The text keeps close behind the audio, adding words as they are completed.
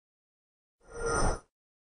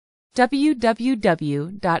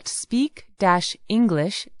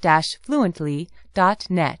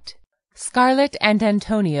www.speak-english-fluently.net. Scarlett and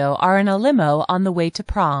Antonio are in a limo on the way to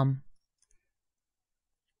prom.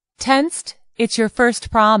 Tensed, it's your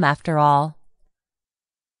first prom after all.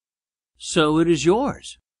 So it is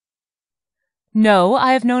yours. No,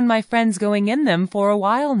 I have known my friends going in them for a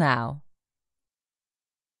while now.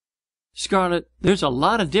 Scarlett, there's a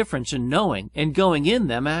lot of difference in knowing and going in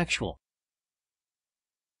them actual.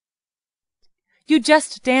 You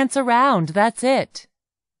just dance around, that's it.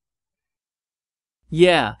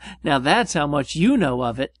 Yeah, now that's how much you know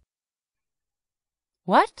of it.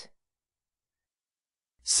 What?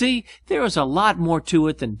 See, there is a lot more to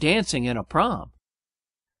it than dancing in a prom.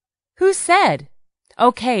 Who said?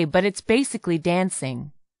 Okay, but it's basically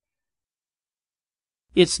dancing.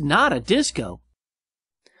 It's not a disco.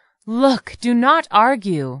 Look, do not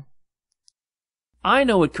argue. I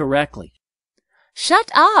know it correctly.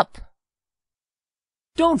 Shut up!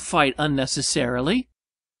 Don't fight unnecessarily.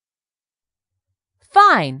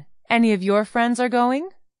 Fine. Any of your friends are going?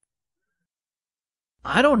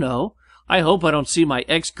 I don't know. I hope I don't see my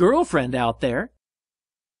ex-girlfriend out there.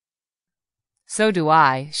 So do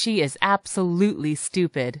I. She is absolutely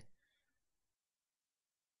stupid.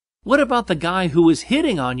 What about the guy who was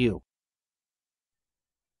hitting on you?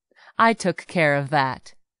 I took care of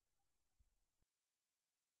that.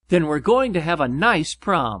 Then we're going to have a nice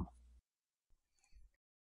prom.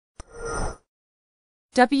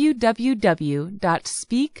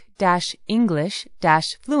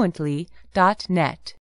 www.speak-english-fluently.net